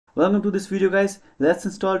Welcome to this video, guys. Let's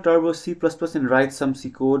install Turbo C++ and write some C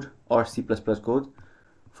code or C++ code.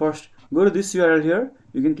 First, go to this URL here.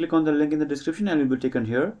 You can click on the link in the description and you will be taken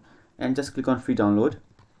here, and just click on free download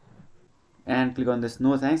and click on this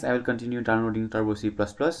no thanks, I will continue downloading Turbo C++.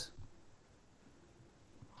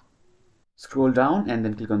 Scroll down and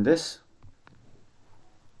then click on this,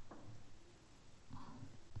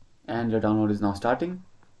 and your download is now starting.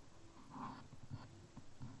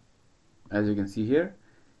 As you can see here,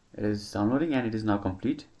 it is downloading and it is now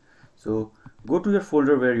complete. So go to your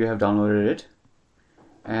folder where you have downloaded it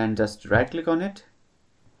and just right click on it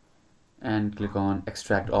and click on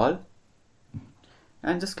extract all,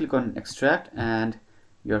 and just click on extract and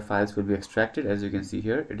your files will be extracted. As you can see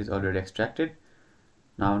here, it is already extracted.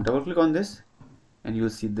 Now double click on this and you will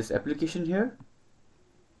see this application here.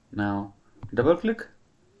 Now double click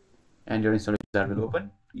and your installation will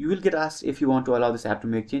open. You will get asked if you want to allow this app to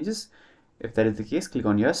make changes. If that is the case, click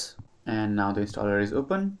on yes, and now the installer is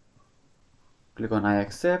open. Click on I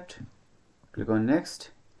accept, click on next,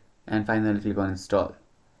 and finally click on install.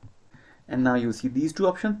 And now you see these two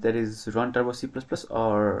options, that is run Turbo C++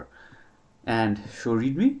 and show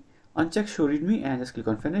readme. Uncheck show readme and just click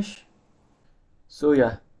on finish. So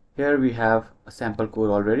yeah, here we have a sample code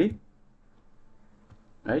already,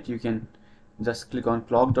 right? You can just click on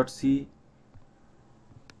clock.c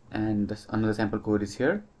and this another sample code is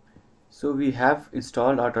here. So we have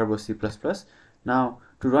installed our Turbo C++. Now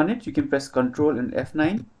to run it, you can press Ctrl and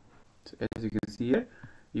F9. So as you can see here,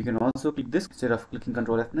 you can also click this instead of clicking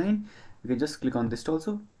Ctrl F9. You can just click on this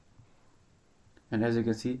also. And as you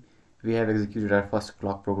can see, we have executed our first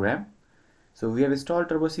clock program. So we have installed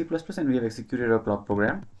Turbo C++ and we have executed our clock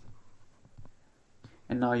program.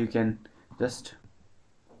 And now you can just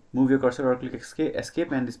move your cursor or click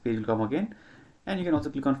escape and this page will come again. And you can also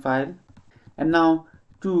click on file. And now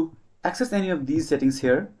to access any of these settings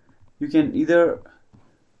here, you can either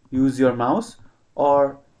use your mouse,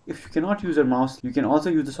 or if you cannot use your mouse, you can also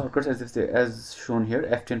use the shortcuts as shown here.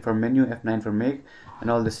 F10 for menu, F9 for make, and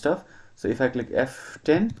all this stuff. So if I click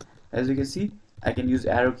F10, as you can see, I can use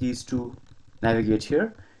arrow keys to navigate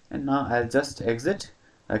here. And now I'll just exit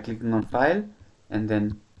by clicking on file and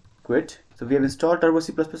then quit. So we have installed Turbo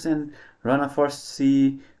C++ and run our first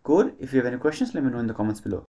C code. If you have any questions, let me know in the comments below.